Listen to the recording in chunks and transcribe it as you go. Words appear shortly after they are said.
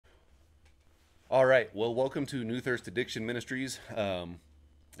All right. Well, welcome to New Thirst Addiction Ministries.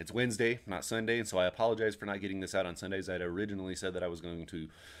 It's Wednesday, not Sunday, and so I apologize for not getting this out on Sundays. I'd originally said that I was going to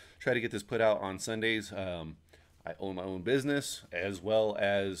try to get this put out on Sundays. I own my own business as well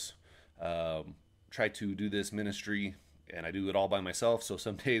as try to do this ministry, and I do it all by myself. So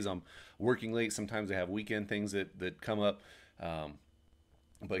some days I'm working late. Sometimes I have weekend things that come up. Um,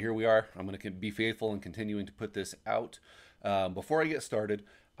 but here we are. I'm going to be faithful and continuing to put this out. Before I get started,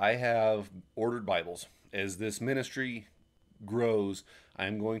 I have ordered Bibles. As this ministry grows,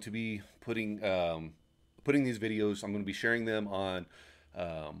 I'm going to be putting these videos. I'm going to be sharing them on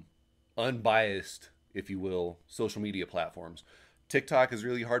unbiased, if you will, social media platforms. TikTok is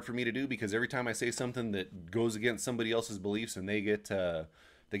really hard for me to do because every time I say something that goes against somebody else's beliefs and they get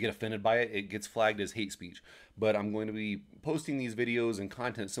offended by it, it gets flagged as hate speech. But I'm going to be posting these videos and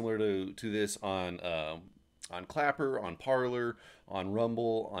content similar to this on Clapper, on Parler, on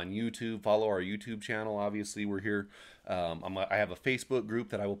Rumble, on YouTube. Follow our YouTube channel. Obviously, we're here. I have a Facebook group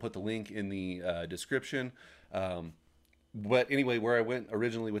that I will put the link in the description. But anyway, where I went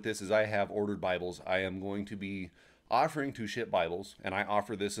originally with this is I have ordered Bibles. I am going to be offering to ship Bibles, and I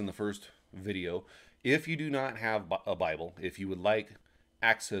offer this in the first video. If you do not have a Bible, if you would like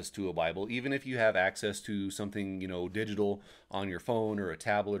access to a Bible, even if you have access to something, digital on your phone or a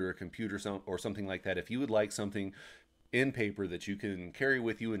tablet or a computer or something like that, if you would like something in paper that you can carry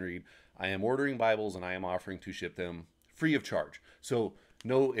with you and read, I am ordering Bibles and I am offering to ship them free of charge. So,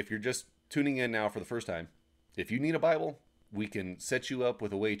 no, if you're just tuning in now for the first time, if you need a Bible, we can set you up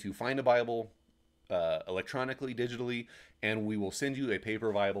with a way to find a Bible electronically, digitally, and we will send you a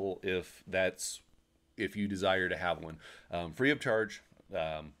paper Bible if you desire to have one, free of charge.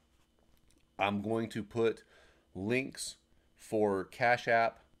 I'm going to put links for Cash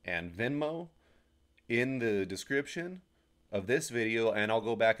App and Venmo in the description of this video, and I'll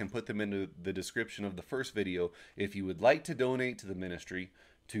go back and put them into the description of the first video. If you would like to donate to the ministry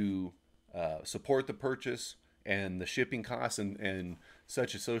to support the purchase and the shipping costs and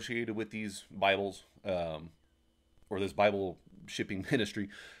such associated with these Bibles, or this Bible shipping ministry,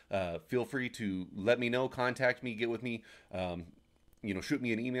 feel free to let me know, contact me, get with me. Shoot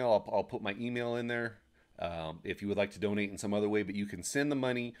me an email. I'll put my email in there if you would like to donate in some other way. But you can send the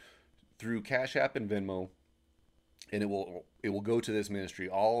money through Cash App and Venmo, and it will go to this ministry.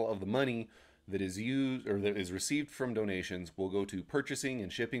 All of the money that is used or that is received from donations will go to purchasing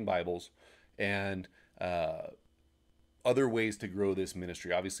and shipping Bibles and other ways to grow this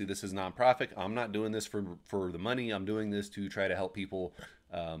ministry. Obviously, this is nonprofit. I'm not doing this for the money. I'm doing this to try to help people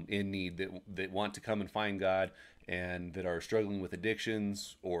in need that want to come and find God and that are struggling with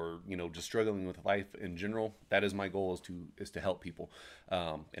addictions or just struggling with life in general. That is my goal, is to help people.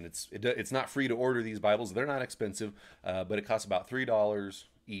 And it's not free to order these Bibles. They're not expensive, but it costs about $3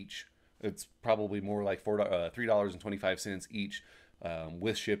 each. It's probably more like $3.25 each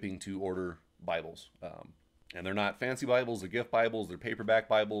with shipping to order Bibles. And they're not fancy Bibles, they're gift Bibles, they're paperback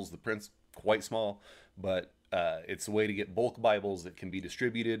Bibles. The print's quite small, but it's a way to get bulk Bibles that can be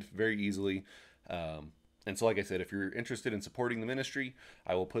distributed very easily. And so, like I said, if you're interested in supporting the ministry,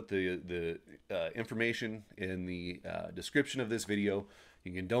 I will put the information in the description of this video.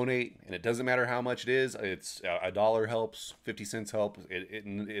 You can donate, and it doesn't matter how much it is. It's $1 helps, 50 cents help.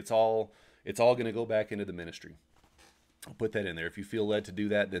 It's all going to go back into the ministry. I'll put that in there. If you feel led to do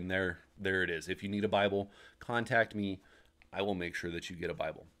that, then there it is. If you need a Bible, contact me. I will make sure that you get a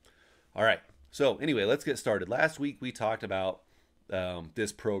Bible. All right. So anyway, let's get started. Last week we talked about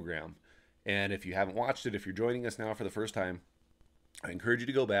this program. And if you haven't watched it, if you're joining us now for the first time, I encourage you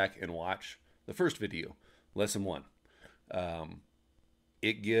to go back and watch the first video, lesson 1.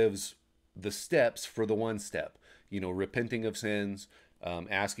 It gives the steps for the one step, repenting of sins,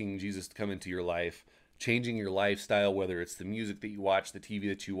 asking Jesus to come into your life, changing your lifestyle, whether it's the music that you watch, the TV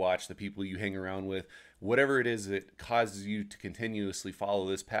that you watch, the people you hang around with, whatever it is that causes you to continuously follow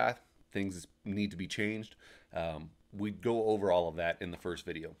this path, things need to be changed. We go over all of that in the first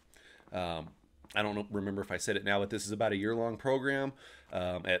video. I don't remember if I said it now, but this is about a year-long program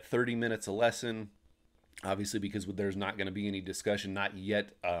at 30 minutes a lesson. Obviously, because there's not going to be any discussion, not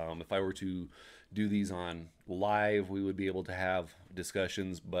yet. If I were to do these on live, we would be able to have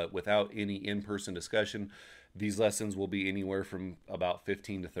discussions, but without any in-person discussion, these lessons will be anywhere from about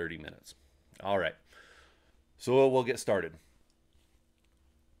 15 to 30 minutes. All right, so we'll get started.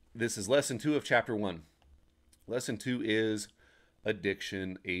 This is lesson 2 of chapter 1. Lesson 2 is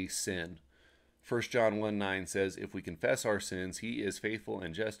addiction, a sin. 1 John 1:9 says, if we confess our sins, he is faithful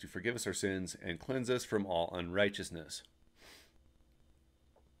and just to forgive us our sins and cleanse us from all unrighteousness.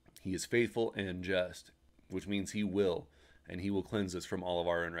 He is faithful and just, which means he will and he will cleanse us from all of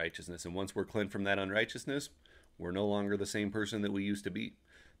our unrighteousness. And once we're cleansed from that unrighteousness, we're no longer the same person that we used to be.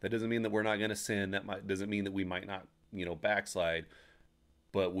 That doesn't mean that we're not going to sin. Doesn't mean that we might not, backslide,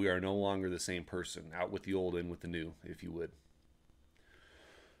 but we are no longer the same person. Out with the old, in with the new, if you would.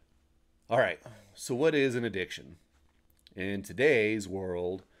 All right, so what is an addiction? In today's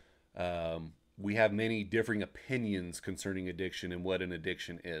world, we have many differing opinions concerning addiction and what an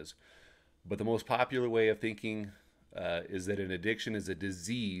addiction is. But the most popular way of thinking is that an addiction is a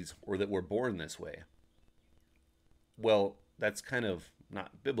disease, or that we're born this way. Well, that's kind of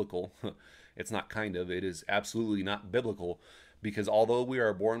not biblical. It's not kind of, it is absolutely not biblical, because although we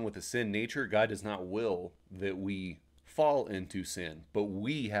are born with a sin nature, God does not will that we fall into sin, but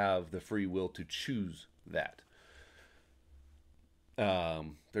we have the free will to choose that.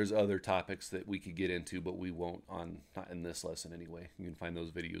 There's other topics that we could get into, but we won't, not in this lesson anyway. You can find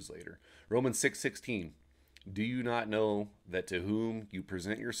those videos later. Romans 6:16. Do you not know that to whom you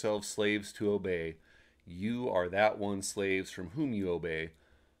present yourselves slaves to obey, you are that one slaves from whom you obey,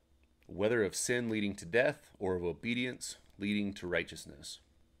 whether of sin leading to death or of obedience leading to righteousness?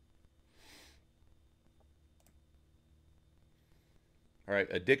 All right,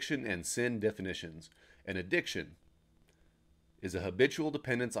 addiction and sin definitions. An addiction is a habitual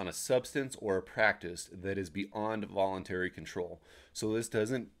dependence on a substance or a practice that is beyond voluntary control. So this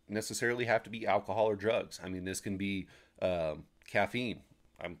doesn't necessarily have to be alcohol or drugs. I mean, this can be caffeine.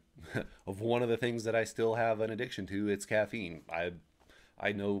 Of one of the things that I still have an addiction to, it's caffeine.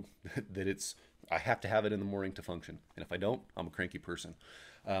 I know that I have to have it in the morning to function, and if I don't, I'm a cranky person.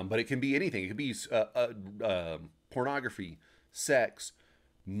 But it can be anything. It could be pornography, sex,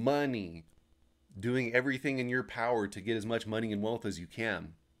 money, doing everything in your power to get as much money and wealth as you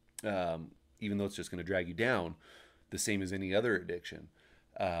can, even though it's just going to drag you down, the same as any other addiction.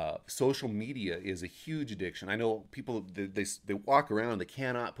 Social media is a huge addiction. I know people, they walk around, they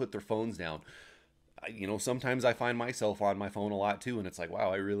cannot put their phones down. Sometimes I find myself on my phone a lot too, and it's like,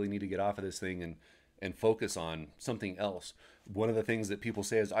 wow, I really need to get off of this thing and focus on something else. One of the things that people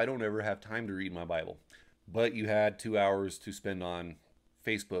say is, I don't ever have time to read my Bible. But you had 2 hours to spend on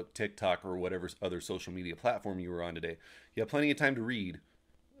Facebook, TikTok, or whatever other social media platform you were on today. You have plenty of time to read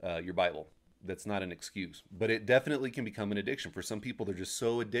your Bible. That's not an excuse. But it definitely can become an addiction. For some people, they're just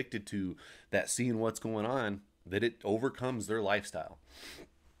so addicted to that, seeing what's going on, that it overcomes their lifestyle.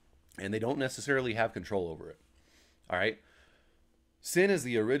 And they don't necessarily have control over it. All right? Sin is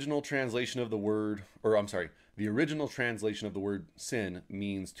the original translation of the word, the original translation of the word sin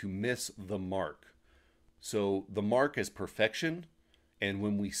means to miss the mark. So the mark is perfection. And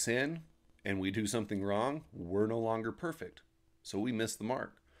when we sin and we do something wrong, we're no longer perfect. So we miss the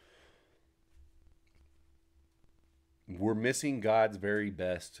mark. We're missing God's very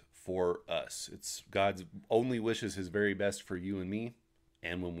best for us. It's God's only wishes his very best for you and me.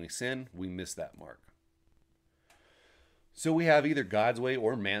 And when we sin, we miss that mark. So we have either God's way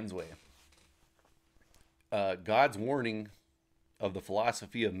or man's way. God's warning of the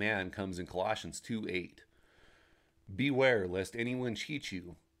philosophy of man comes in Colossians 2:8. Beware lest anyone cheat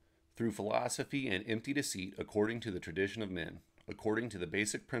you through philosophy and empty deceit, according to the tradition of men, according to the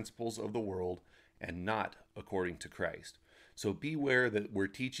basic principles of the world, and not according to Christ. So beware that we're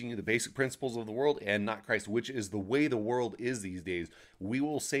teaching you the basic principles of the world and not Christ, which is the way the world is these days. We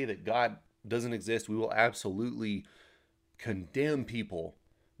will say that God doesn't exist. We will absolutely condemn people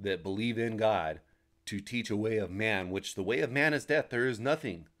that believe in God to teach a way of man, which the way of man is death. There is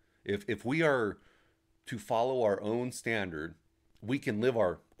nothing. If we are to follow our own standard, we can live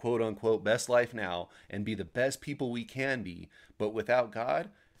our quote-unquote best life now and be the best people we can be. But without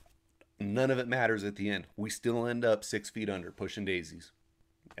God, none of it matters at the end. We still end up 6 feet under, pushing daisies.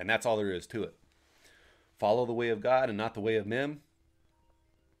 And that's all there is to it. Follow the way of God and not the way of men.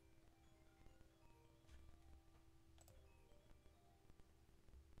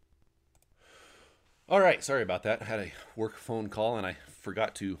 All right, sorry about that. I had a work phone call and I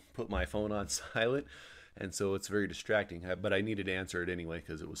forgot to put my phone on silent. And so it's very distracting, but I needed to answer it anyway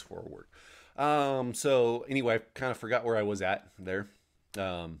because it was for work. So anyway, I kind of forgot where I was at there.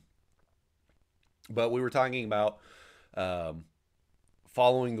 But we were talking about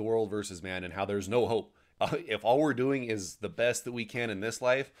following the world versus man and how there's no hope. If all we're doing is the best that we can in this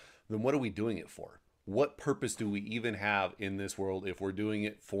life, then what are we doing it for? What purpose do we even have in this world if we're doing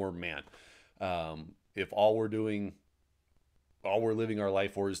it for man? If all we're living our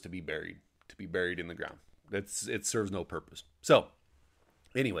life for is to be buried in the ground. It serves no purpose. So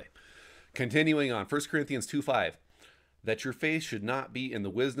anyway, continuing on, 1 Corinthians 2:5, that your faith should not be in the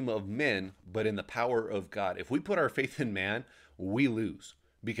wisdom of men, but in the power of God. If we put our faith in man, we lose,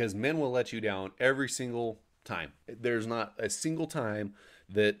 because men will let you down every single time. There's not a single time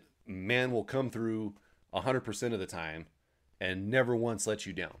that man will come through 100% of the time and never once let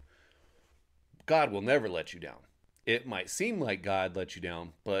you down. God will never let you down. It might seem like God let you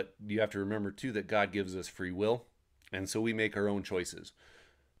down, but you have to remember too that God gives us free will, and so we make our own choices.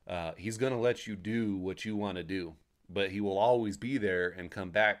 He's going to let you do what you want to do, but he will always be there and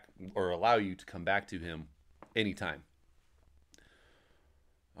come back, or allow you to come back to him anytime.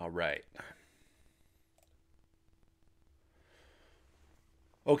 All right.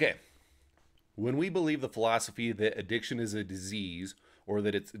 Okay. When we believe the philosophy that addiction is a disease or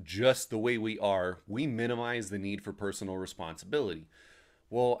that it's just the way we are, we minimize the need for personal responsibility.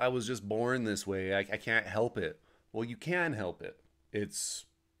 Well, I was just born this way. I can't help it. Well, you can help it. It's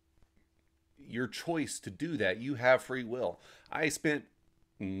your choice to do that. You have free will. I spent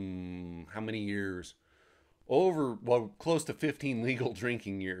how many years? Close to 15 legal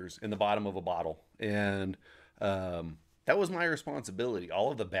drinking years in the bottom of a bottle. And that was my responsibility.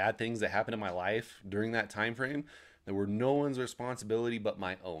 All of the bad things that happened in my life during that time frame, they were no one's responsibility but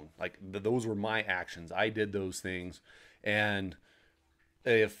my own. Like those were my actions. I did those things. And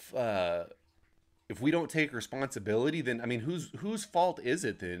if we don't take responsibility, then I mean, whose fault is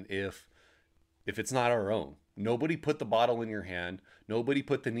it then if it's not our own? Nobody put the bottle in your hand. Nobody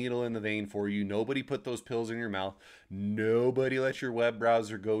put the needle in the vein for you. Nobody put those pills in your mouth. Nobody let your web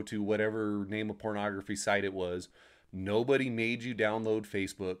browser go to whatever name of pornography site it was. Nobody made you download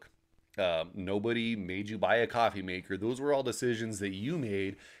Facebook. Nobody made you buy a coffee maker. Those were all decisions that you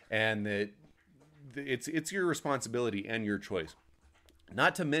made, and that it's your responsibility and your choice.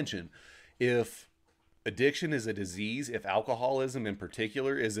 Not to mention, if addiction is a disease, if alcoholism in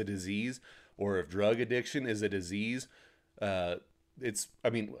particular is a disease, or if drug addiction is a disease,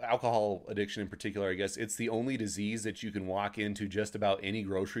 alcohol addiction in particular, I guess, it's the only disease that you can walk into just about any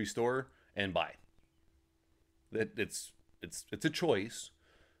grocery store and buy. That it's a choice.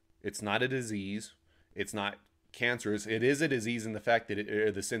 It's not a disease. It's not cancerous. It is a disease in the fact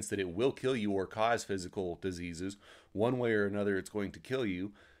that the sense that it will kill you or cause physical diseases. One way or another, it's going to kill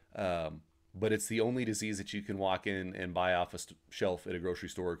you. But it's the only disease that you can walk in and buy off a shelf at a grocery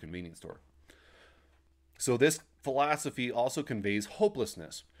store or convenience store. So this philosophy also conveys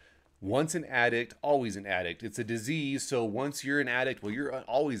hopelessness. Once an addict, always an addict. It's a disease, so once you're an addict, well, you're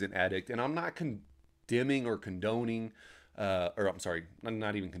always an addict. And I'm not condemning or condoning, I'm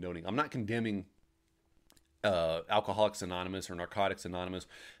not even condoning. I'm not condemning Alcoholics Anonymous or Narcotics Anonymous.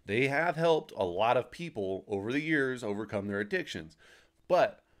 They have helped a lot of people over the years overcome their addictions.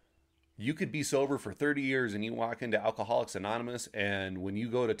 But you could be sober for 30 years and you walk into Alcoholics Anonymous, and when you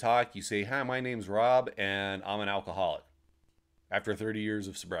go to talk, you say, "Hi, my name's Rob and I'm an alcoholic." After 30 years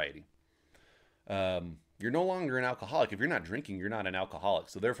of sobriety. You're no longer an alcoholic. If you're not drinking, you're not an alcoholic.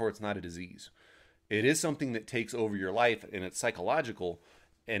 So therefore, it's not a disease. It is something that takes over your life, and it's psychological,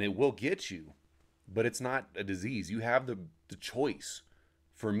 and it will get you, but it's not a disease. You have the choice.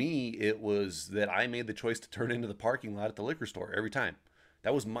 For me, it was that I made the choice to turn into the parking lot at the liquor store every time.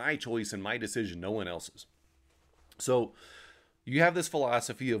 That was my choice and my decision, no one else's. So you have this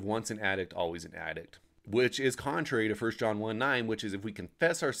philosophy of once an addict, always an addict, which is contrary to 1 John 1:9, which is if we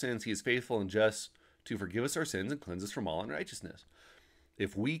confess our sins, he is faithful and just to forgive us our sins and cleanse us from all unrighteousness.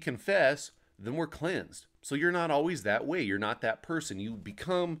 If we confess, then we're cleansed. So you're not always that way. You're not that person. You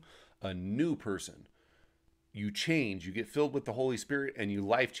become a new person. You change. You get filled with the Holy Spirit, and your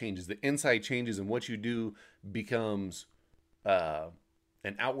life changes. The inside changes, and what you do becomes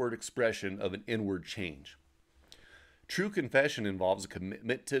an outward expression of an inward change. True confession involves a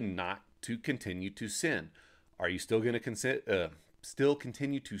commitment to not to continue to sin. Are you still going to still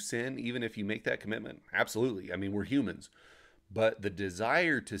continue to sin even if you make that commitment? Absolutely. I mean, we're humans. But the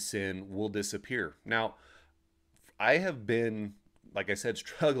desire to sin will disappear. Now, I have been, like I said,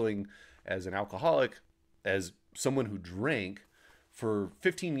 struggling as an alcoholic, as someone who drank for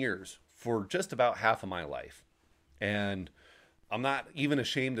 15 years, for just about half of my life. And I'm not even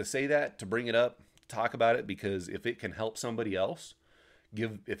ashamed to say that, to bring it up, to talk about it, because if it can help somebody else,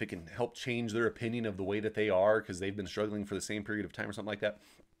 if it can help change their opinion of the way that they are because they've been struggling for the same period of time or something like that,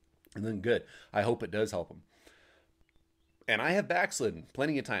 and then good. I hope it does help them. And I have backslidden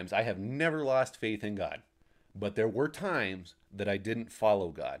plenty of times. I have never lost faith in God, but there were times that I didn't follow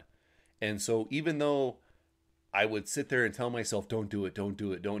God. And so even though I would sit there and tell myself, don't do it, don't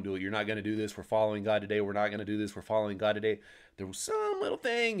do it, don't do it. You're not going to do this. We're following God today. We're not going to do this. We're following God today. There was some little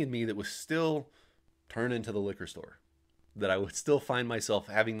thing in me that was still turned into the liquor store, that I would still find myself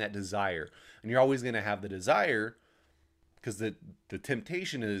having that desire. And you're always going to have the desire because the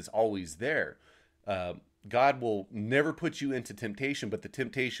temptation is always there. God will never put you into temptation, but the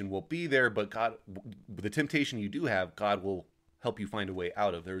temptation will be there. But the temptation you do have, God will help you find a way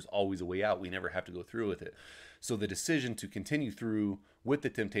out of. There's always a way out. We never have to go through with it. So the decision to continue through with the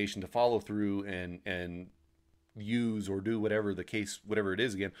temptation, to follow through and use or do whatever the case, whatever it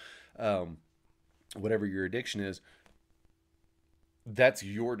is again, whatever your addiction is, that's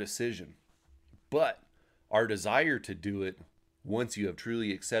your decision. But our desire to do it once you have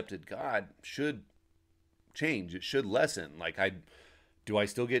truly accepted God should change. It should lessen. Like, do I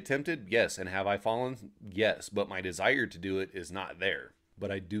still get tempted? Yes. And have I fallen? Yes. But my desire to do it is not there.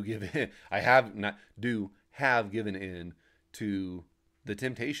 But I do give in. I have given in to the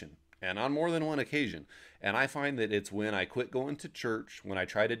temptation, and on more than one occasion. And I find that it's when I quit going to church, when I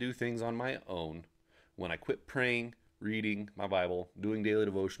try to do things on my own, when I quit praying, reading my Bible, doing daily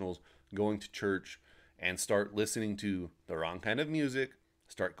devotionals, going to church, and start listening to the wrong kind of music,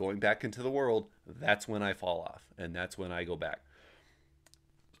 start going back into the world, that's when I fall off, and that's when I go back.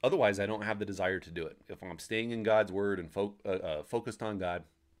 Otherwise, I don't have the desire to do it. If I'm staying in God's word and focused on God,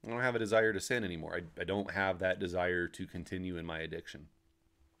 I don't have a desire to sin anymore. I don't have that desire to continue in my addiction.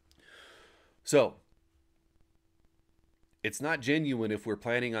 So, it's not genuine if we're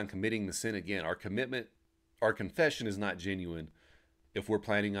planning on committing the sin again. Our confession is not genuine if we're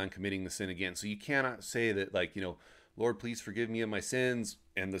planning on committing the sin again. So you cannot say that, like, Lord, please forgive me of my sins.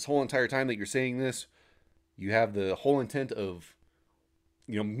 And this whole entire time that you're saying this, you have the whole intent of,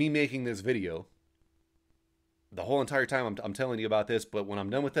 me making this video. The whole entire time I'm telling you about this, but when I'm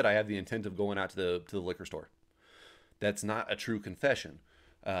done with it, I have the intent of going out to the liquor store. That's not a true confession.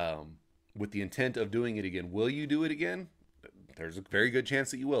 With the intent of doing it again. Will you do it again? There's a very good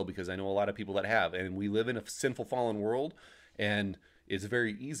chance that you will, because I know a lot of people that have. And we live in a sinful, fallen world, and it's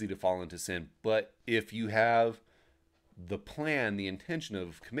very easy to fall into sin. But if you have the plan, the intention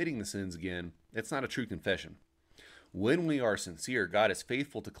of committing the sins again, it's not a true confession. When we are sincere, God is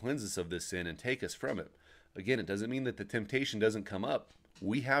faithful to cleanse us of this sin and take us from it. Again, it doesn't mean that the temptation doesn't come up.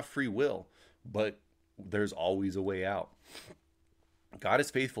 We have free will, but there's always a way out. God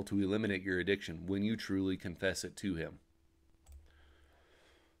is faithful to eliminate your addiction when you truly confess it to Him.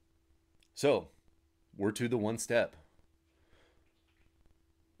 So, we're to the one step.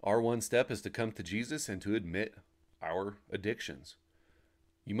 Our one step is to come to Jesus and to admit our addictions.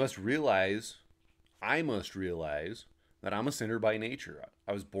 You must realize, I must realize, that I'm a sinner by nature.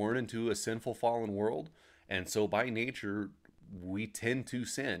 I was born into a sinful, fallen world, and so by nature, we tend to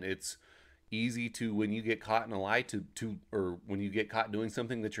sin. It's easy to, when you get caught in a lie, or when you get caught doing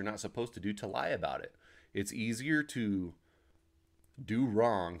something that you're not supposed to do, to lie about it. It's easier to do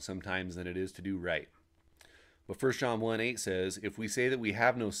wrong sometimes than it is to do right. But 1 John 1:8 says, if we say that we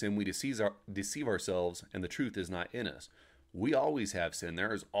have no sin, we deceive ourselves, and the truth is not in us. We always have sin.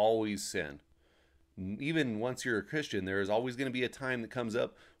 There is always sin. Even once you're a Christian, there is always going to be a time that comes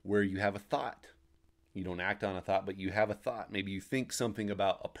up where you have a thought. You don't act on a thought, but you have a thought. Maybe you think something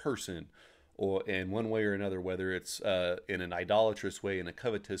about a person, or in one way or another, whether it's in an idolatrous way, in a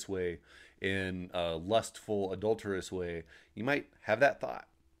covetous way, in a lustful, adulterous way. You might have that thought,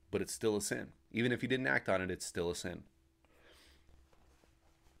 but it's still a sin. Even if you didn't act on it, it's still a sin.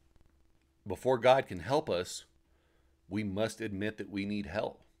 Before God can help us, we must admit that we need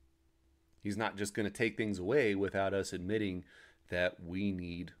help. He's not just going to take things away without us admitting that we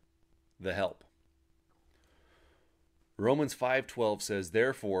need the help. Romans 5:12 says,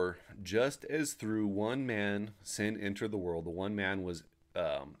 therefore, just as through one man sin entered the world, the one man was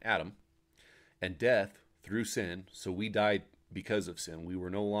Adam, and death through sin, so we died because of sin. We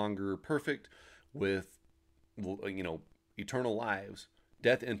were no longer perfect with, eternal lives.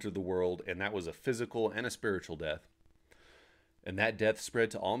 Death entered the world, and that was a physical and a spiritual death. And that death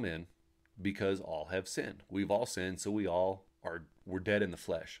spread to all men because all have sinned. We've all sinned, so we're dead in the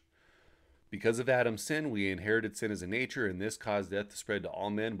flesh. Because of Adam's sin, we inherited sin as a nature, and this caused death to spread to all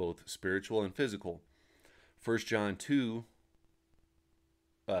men, both spiritual and physical. 1 John 2,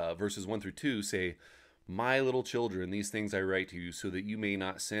 verses 1 through 2 say, my little children, these things I write to you so that you may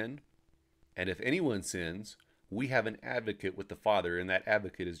not sin. And if anyone sins, we have an advocate with the Father, and that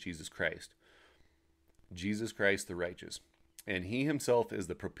advocate is Jesus Christ. Jesus Christ the righteous. And he himself is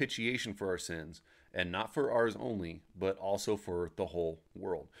the propitiation for our sins, and not for ours only, but also for the whole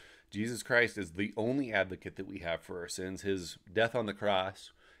world. Jesus Christ is the only advocate that we have for our sins. His death on the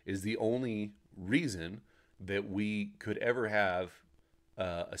cross is the only reason that we could ever have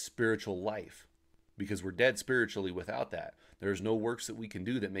a spiritual life, because we're dead spiritually without that. There's no works that we can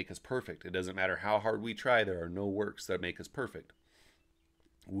do that make us perfect. It doesn't matter how hard we try, there are no works that make us perfect.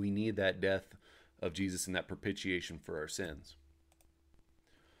 We need that death of Jesus and that propitiation for our sins.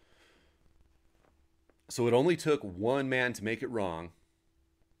 So it only took one man to make it wrong,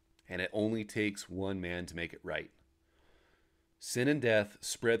 and it only takes one man to make it right. Sin and death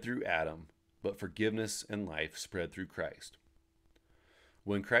spread through Adam, but forgiveness and life spread through Christ.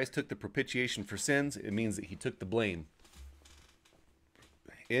 When Christ took the propitiation for sins, it means that he took the blame.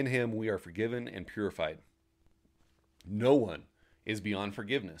 In him we are forgiven and purified. No one is beyond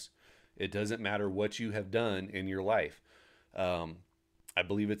forgiveness. It doesn't matter what you have done in your life. I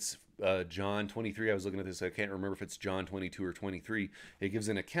believe it's John 23. I was looking at this. I can't remember if it's John 22 or 23. It gives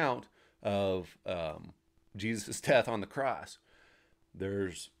an account of Jesus' death on the cross.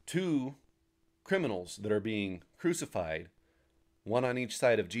 There's two criminals that are being crucified, one on each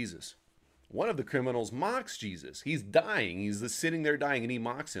side of Jesus. One of the criminals mocks Jesus. He's dying. He's sitting there dying, and he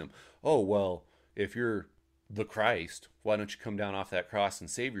mocks him. Oh, well, if you're the Christ, why don't you come down off that cross and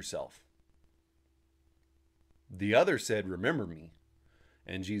save yourself? The other said, remember me.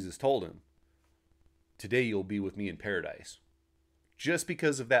 And Jesus told him, today you'll be with me in paradise. Just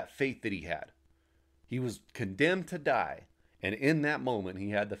because of that faith that he had. He was condemned to die. And in that moment, he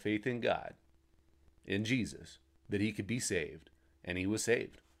had the faith in God, in Jesus, that he could be saved. And he was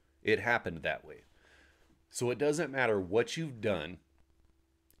saved. It happened that way. So it doesn't matter what you've done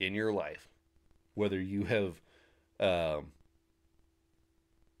in your life, whether you have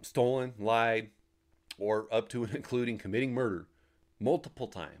stolen, lied, or up to and including committing murder multiple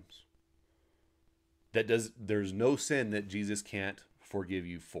times. There's no sin that Jesus can't forgive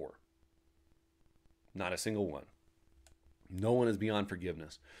you for. Not a single one. No one is beyond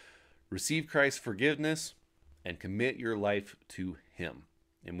forgiveness. Receive Christ's forgiveness and commit your life to him.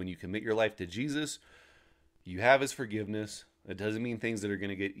 And when you commit your life to Jesus, you have his forgiveness. It doesn't mean things that are going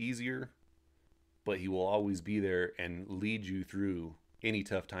to get easier, but he will always be there and lead you through any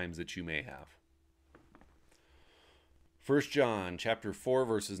tough times that you may have. 1 John chapter 4,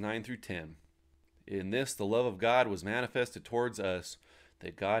 verses 9 through 10. In this, the love of God was manifested towards us,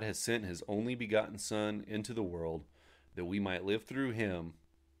 that God has sent his only begotten Son into the world, that we might live through him.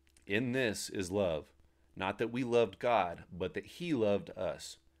 In this is love, not that we loved God, but that he loved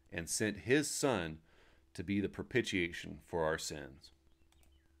us, and sent his Son to be the propitiation for our sins.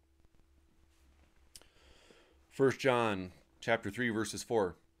 1 John chapter 3, verses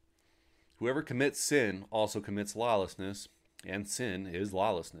 4. Whoever commits sin also commits lawlessness, and sin is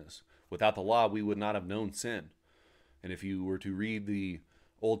lawlessness. Without the law, we would not have known sin. And if you were to read the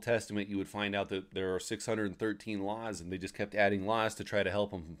Old Testament, you would find out that there are 613 laws, and they just kept adding laws to try to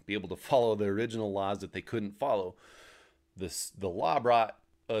help them be able to follow the original laws that they couldn't follow. The law brought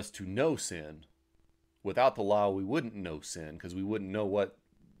us to know sin. Without the law, we wouldn't know sin, because we wouldn't know what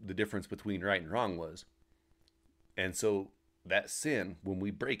the difference between right and wrong was. And so that sin, when we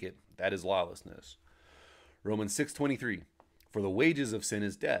break it, that is lawlessness. Romans 6:23, for the wages of sin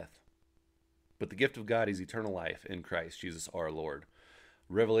is death, but the gift of God is eternal life in Christ Jesus our Lord.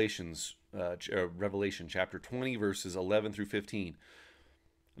 Revelation chapter 20, verses 11 through 15.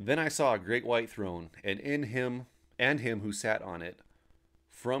 Then I saw a great white throne, and in him who sat on it,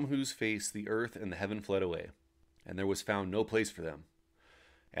 from whose face the earth and the heaven fled away, and there was found no place for them.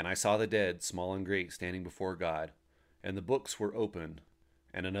 And I saw the dead, small and great, standing before God, and the books were opened,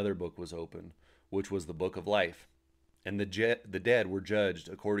 and another book was opened, which was the book of life. And the dead were judged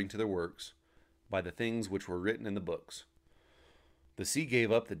according to their works, by the things which were written in the books. The sea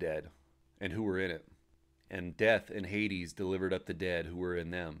gave up the dead, and who were in it. And death and Hades delivered up the dead who were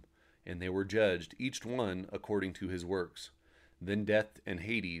in them, and they were judged, each one according to his works. Then death and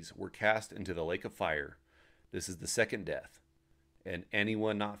Hades were cast into the lake of fire. This is the second death. And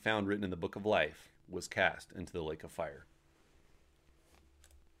anyone not found written in the book of life was cast into the lake of fire.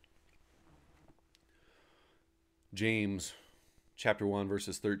 James chapter 1,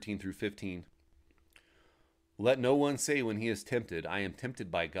 verses 13 through 15. Let no one say when he is tempted, I am tempted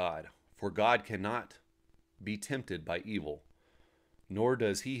by God. For God cannot be tempted by evil, nor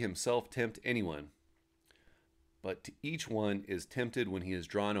does he himself tempt anyone. But each one is tempted when he is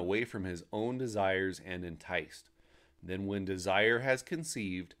drawn away from his own desires and enticed. Then when desire has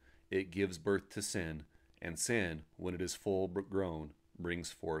conceived, it gives birth to sin, and sin, when it is full grown,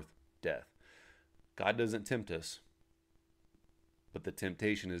 brings forth death. God doesn't tempt us, but the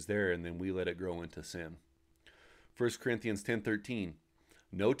temptation is there, and then we let it grow into sin. 1 Corinthians 10:13.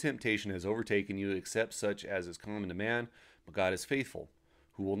 No temptation has overtaken you except such as is common to man, but God is faithful,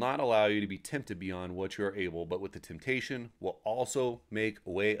 who will not allow you to be tempted beyond what you are able, but with the temptation will also make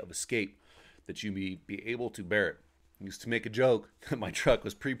a way of escape, that you may be able to bear it. I used to make a joke that my truck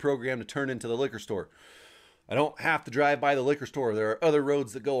was pre-programmed to turn into the liquor store. I don't have to drive by the liquor store. There are other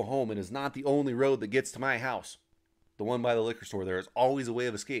roads that go home, and it's not the only road that gets to my house. the one by the liquor store, there is always a way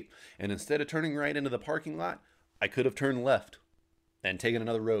of escape. And instead of turning right into the parking lot, I could have turned left and taken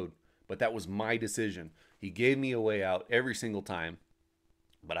another road. But that was my decision. He gave me a way out every single time,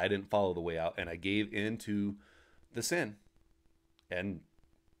 but I didn't follow the way out, and I gave in to the sin. And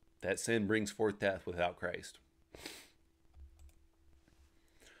that sin brings forth death without Christ.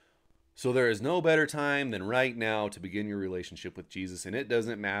 So there is no better time than right now to begin your relationship with Jesus. And it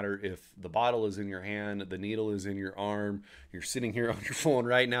doesn't matter if the bottle is in your hand, the needle is in your arm, you're sitting here on your phone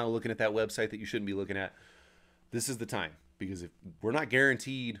right now looking at that website that you shouldn't be looking at. This is the time. Because if we're not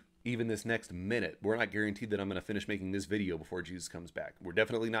guaranteed even this next minute, we're not guaranteed that I'm going to finish making this video before Jesus comes back. We're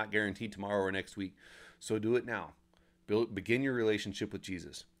definitely not guaranteed tomorrow or next week. So do it now. Begin your relationship with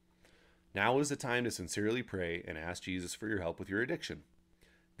Jesus. Now is the time to sincerely pray and ask Jesus for your help with your addiction.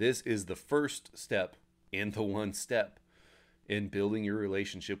 This is the first step in the one step in building your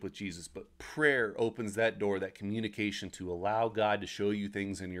relationship with Jesus. But prayer opens that door, that communication, to allow God to show you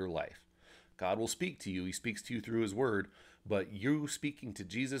things in your life. God will speak to you. He speaks to you through his word. But you speaking to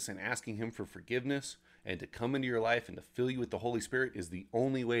Jesus and asking him for forgiveness and to come into your life and to fill you with the Holy Spirit is the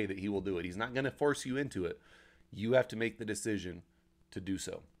only way that he will do it. He's not going to force you into it. You have to make the decision to do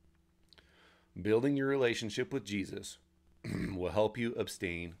so. Building your relationship with Jesus will help you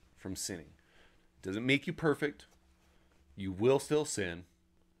abstain from sinning. It doesn't make you perfect. You will still sin,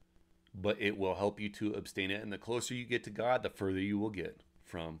 but it will help you to abstain it. And the closer you get to God, the further you will get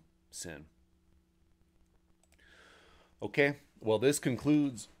from sin. Okay, well, this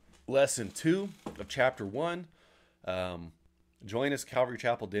concludes lesson 2 of chapter 1. Join us, Calvary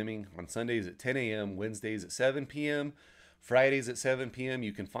Chapel Deming, on Sundays at 10 a.m., Wednesdays at 7 p.m., Fridays at 7 p.m.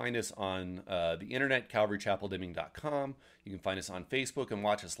 You can find us on the internet, calvarychapeldeming.com. You can find us on Facebook and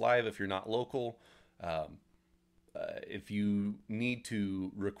watch us live if you're not local. If you need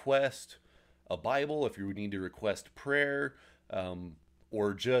to request a Bible, if you need to request prayer,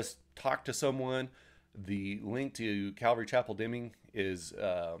 or just talk to someone, the link to Calvary Chapel Deming is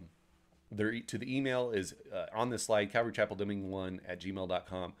to the email is on this slide,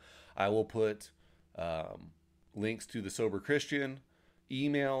 calvarychapeldeming1@gmail.com. I will put links to the Sober Christian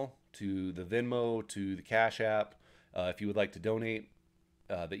email, to the Venmo, to the Cash App. If you would like to donate,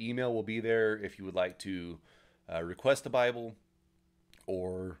 the email will be there. If you would like to request a Bible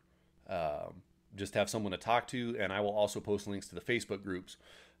or just have someone to talk to, and I will also post links to the Facebook groups.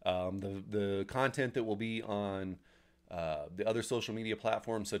 The content that will be on the other social media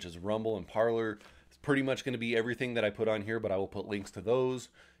platforms such as Rumble and Parler is pretty much going to be everything that I put on here, but I will put links to those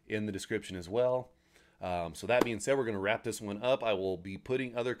in the description as well. So that being said, we're going to wrap this one up. I will be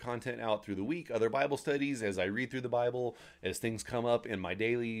putting other content out through the week, other Bible studies as I read through the Bible, as things come up in my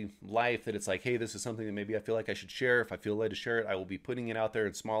daily life that it's like, hey, this is something that maybe I feel like I should share. If I feel led to share it, I will be putting it out there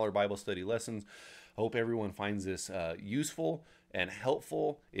in smaller Bible study lessons. I hope everyone finds this useful and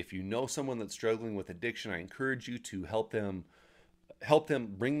helpful. If you know someone that's struggling with addiction, I encourage you to help them,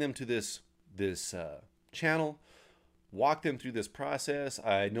 bring them to this channel. Walk them through this process.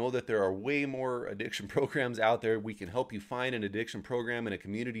 I know that there are way more addiction programs out there. We can help you find an addiction program in a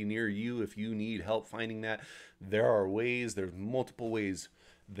community near you if you need help finding that. There's multiple ways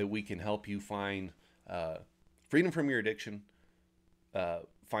that we can help you find freedom from your addiction,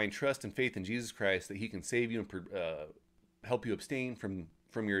 find trust and faith in Jesus Christ that he can save you and help you abstain from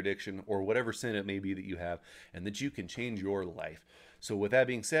your addiction or whatever sin it may be that you have, and that you can change your life. So with that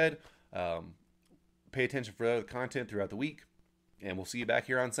being said, pay attention for other content throughout the week, and we'll see you back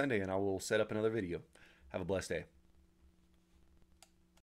here on Sunday, and I will set up another video. Have a blessed day.